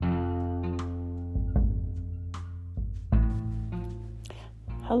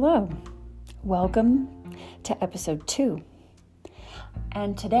Hello, welcome to episode 2.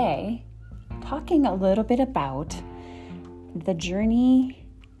 And today, talking a little bit about the journey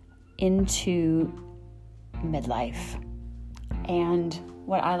into midlife and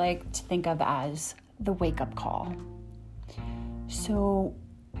what I like to think of as the wake-up call. So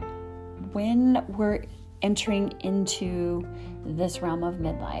when we're entering into this realm of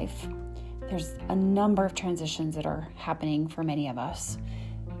midlife, there's a number of transitions that are happening for many of us.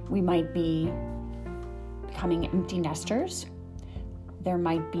 We might be becoming empty nesters. There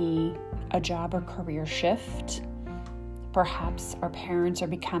might be a job or career shift. Perhaps our parents are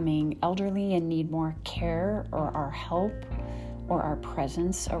becoming elderly and need more care or our help or our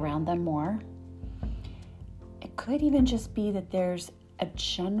presence around them more. It could even just be that there's a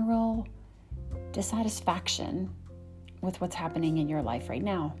general dissatisfaction with what's happening in your life right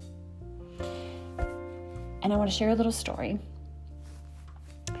now. And I want to share a little story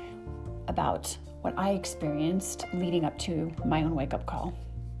about what I experienced leading up to my own wake-up call.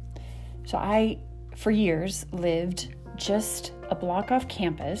 So I, for years, lived just a block off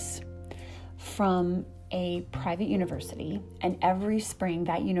campus from a private university, and every spring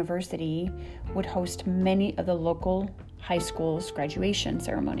that university would host many of the local high schools' graduation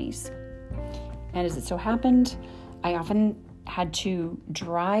ceremonies. And as it so happened, I often had to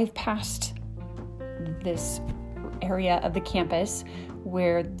drive past this area of the campus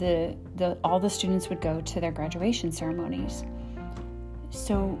where all the students would go to their graduation ceremonies.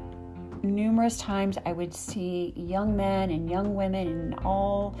 So numerous times I would see young men and young women in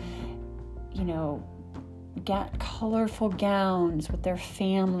all, colorful gowns with their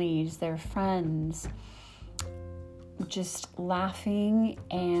families, their friends, just laughing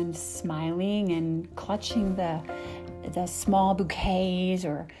and smiling and clutching the small bouquets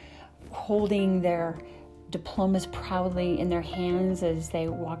or holding their diplomas proudly in their hands as they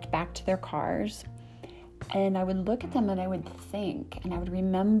walked back to their cars. And I would look at them and I would think, and I would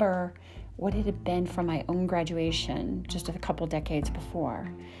remember what it had been from my own graduation just a couple decades before.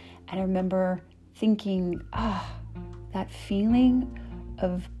 And I remember thinking, that feeling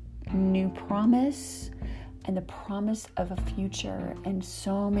of new promise and the promise of a future and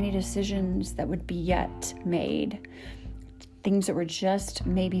so many decisions that would be yet made. Things that were just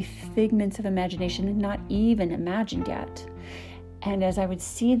maybe figments of imagination and not even imagined yet. And as I would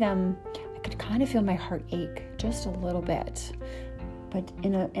see them, I could kind of feel my heart ache just a little bit, but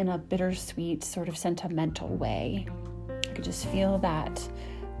in a bittersweet sort of sentimental way. I could just feel that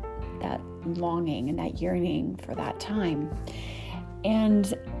longing and that yearning for that time.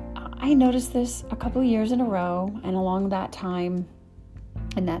 And I noticed this a couple of years in a row, and along that time,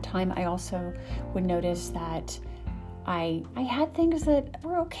 I also would notice that I had things that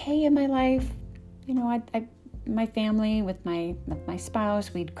were okay in my life. My family with my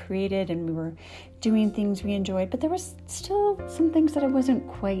spouse, we'd created and we were doing things we enjoyed, but there was still some things that I wasn't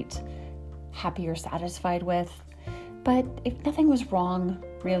quite happy or satisfied with. But if nothing was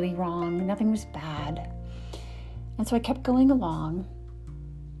really wrong, nothing was bad. And so I kept going along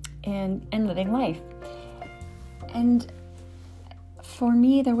and living life. And for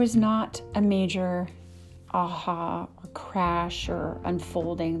me, there was not a major aha or crash or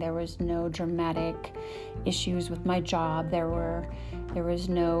unfolding. There was no dramatic issues with my job. There was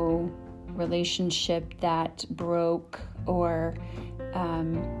no relationship that broke or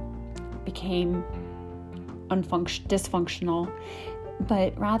became dysfunctional,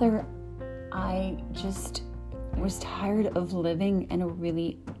 but rather I just was tired of living in a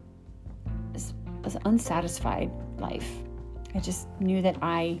really unsatisfied life. I just knew that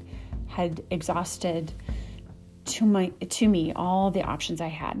I had exhausted to me all the options I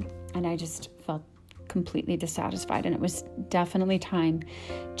had, and I just felt completely dissatisfied, and it was definitely time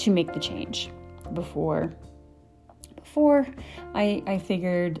to make the change before I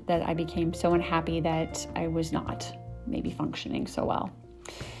figured that I became so unhappy that I was not maybe functioning so well.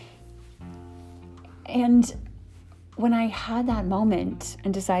 And when I had that moment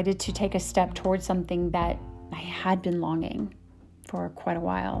and decided to take a step towards something that I had been longing for quite a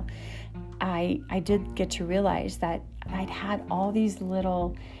while, I did get to realize that I'd had all these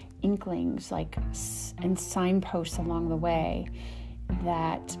little inklings and signposts along the way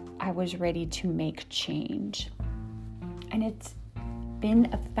that I was ready to make change. And it's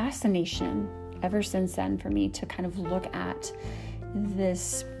been a fascination ever since then for me to kind of look at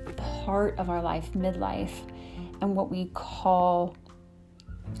this part of our life, midlife, and what we call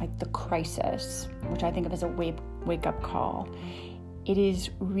the crisis, which I think of as a wake-up call. It is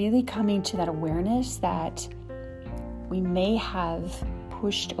really coming to that awareness that we may have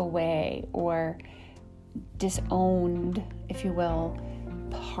pushed away or disowned, if you will,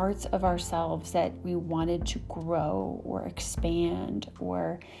 parts of ourselves that we wanted to grow or expand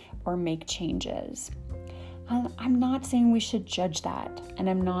or make changes. I'm not saying we should judge that, and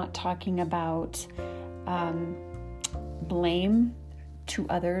I'm not talking about blame to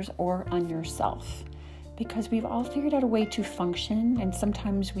others or on yourself, because we've all figured out a way to function, and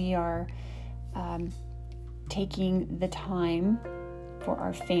sometimes we are taking the time for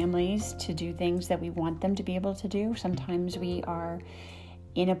our families to do things that we want them to be able to do. Sometimes we are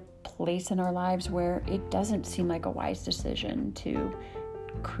in a place in our lives where it doesn't seem like a wise decision to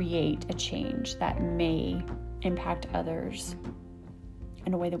create a change that may impact others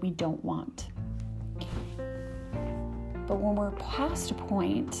in a way that we don't want. But when we're past a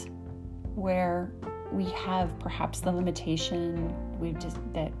point where we have perhaps the limitation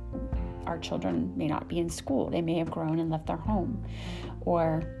that our children may not be in school, they may have grown and left their home,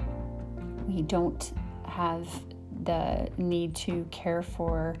 or we don't have the need to care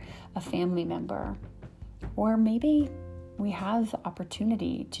for a family member, or maybe we have the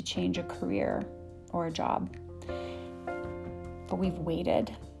opportunity to change a career or a job, but we've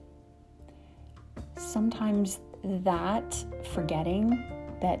waited. Sometimes that forgetting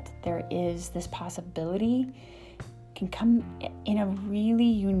that there is this possibility can come in a really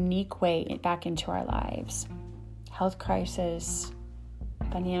unique way back into our lives. Health crisis,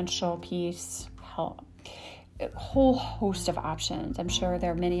 financial peace, health, a whole host of options. I'm sure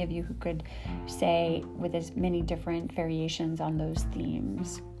there are many of you who could say with as many different variations on those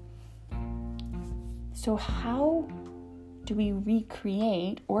themes. So how do we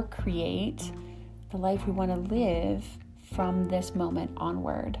recreate or create the life we want to live from this moment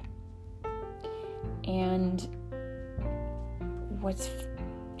onward? And what's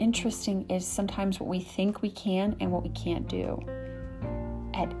interesting is sometimes what we think we can and what we can't do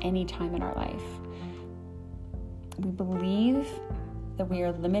at any time in our life. We believe that we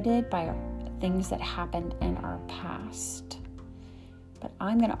are limited by things that happened in our past. But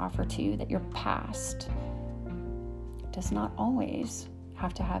I'm going to offer to you that your past does not always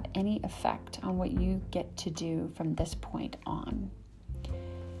have to have any effect on what you get to do from this point on.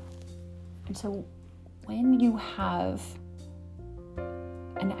 And so when you have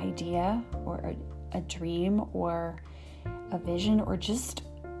an idea or a dream or a vision or just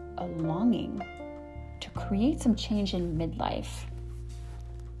a longing to create some change in midlife,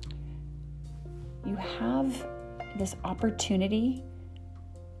 you have this opportunity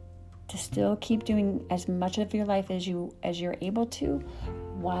to still keep doing as much of your life as you're able to,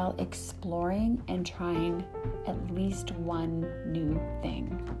 while exploring and trying at least one new thing.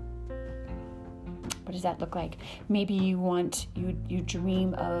 What does that look like? Maybe you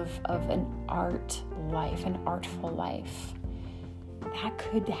dream of an art life, an artful life. That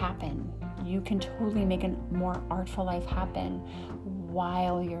could happen. You can totally make a more artful life happen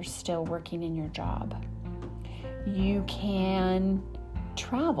while you're still working in your job. You can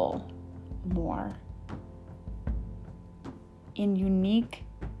travel more in unique,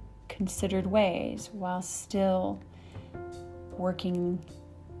 considered ways while still working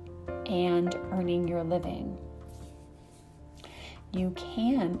and earning your living. You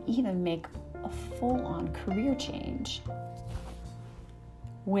can even make a full-on career change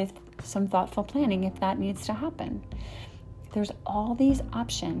with some thoughtful planning if that needs to happen. There's all these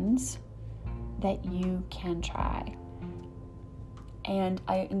options that you can try. And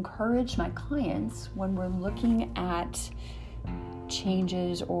I encourage my clients, when we're looking at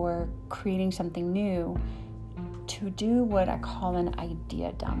changes or creating something new, to do what I call an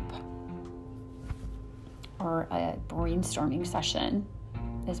idea dump, or a brainstorming session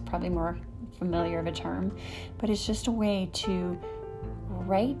is probably more familiar of a term, but it's just a way to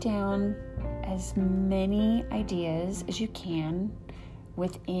write down as many ideas as you can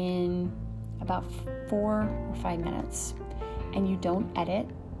within about 4 or 5 minutes. And you don't edit.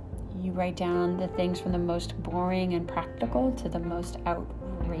 You write down the things from the most boring and practical to the most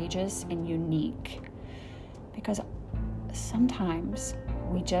outrageous and unique. Because sometimes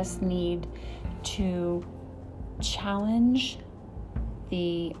we just need to challenge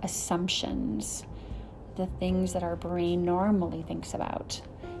the assumptions, the things that our brain normally thinks about,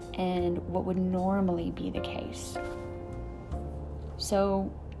 and what would normally be the case.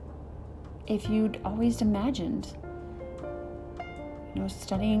 So if you'd always imagined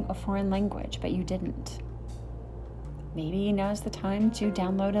studying a foreign language, but you didn't, maybe now's the time to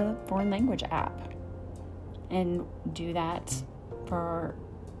download a foreign language app and do that for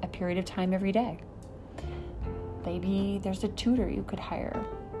a period of time every day. Maybe there's a tutor you could hire.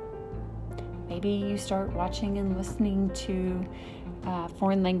 Maybe you start watching and listening to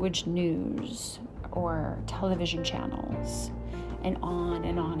foreign language news or television channels and on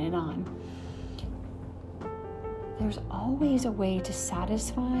and on and on. There's always a way to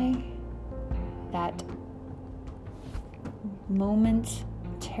satisfy that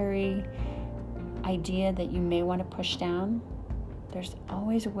momentary idea that you may want to push down. There's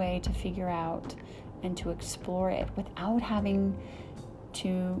always a way to figure out and to explore it without having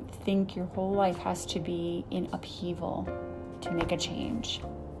to think your whole life has to be in upheaval to make a change.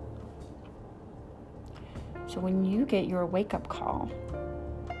 So when you get your wake-up call,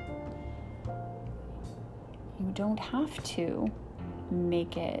 you don't have to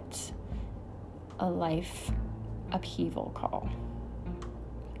make it a life upheaval call.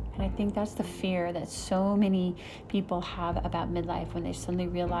 And I think that's the fear that so many people have about midlife, when they suddenly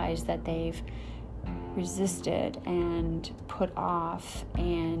realize that they've resisted and put off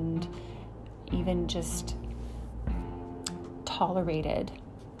and even just tolerated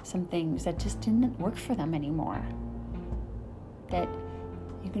some things that just didn't work for them anymore. That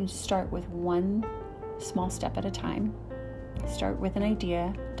you can start with one small step at a time. Start with an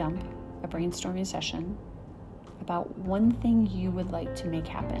idea dump, a brainstorming session about one thing you would like to make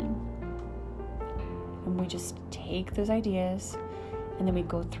happen. And we just take those ideas and then we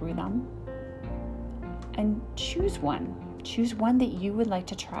go through them and choose one. Choose one that you would like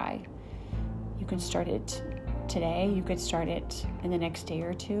to try. You can start it today, you could start it in the next day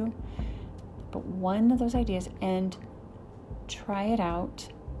or two, but one of those ideas, and try it out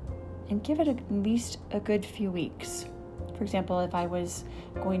and give it at least a good few weeks. For example, if I was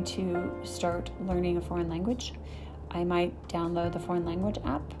going to start learning a foreign language, I might download the foreign language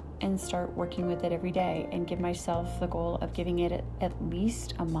app and start working with it every day and give myself the goal of giving it at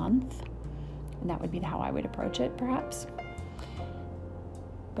least a month. And that would be how I would approach it, perhaps.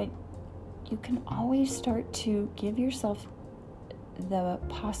 But you can always start to give yourself the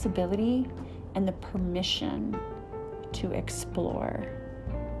possibility and the permission to explore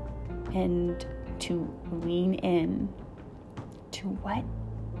and to lean in to what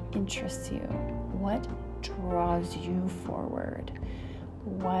interests you, what draws you forward,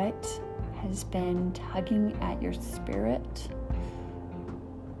 what has been tugging at your spirit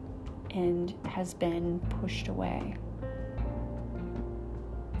and has been pushed away.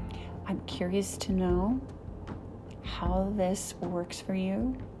 I'm curious to know how this works for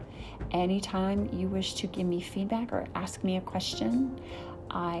you. Anytime you wish to give me feedback or ask me a question,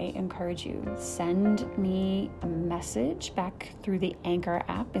 I encourage you, send me a message back through the Anchor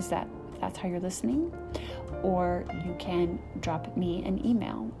app, if that's how you're listening, or you can drop me an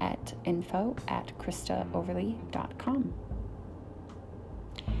email at info@kristaoverly.com.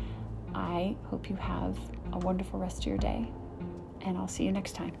 I hope you have a wonderful rest of your day, and I'll see you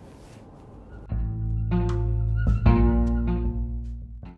next time.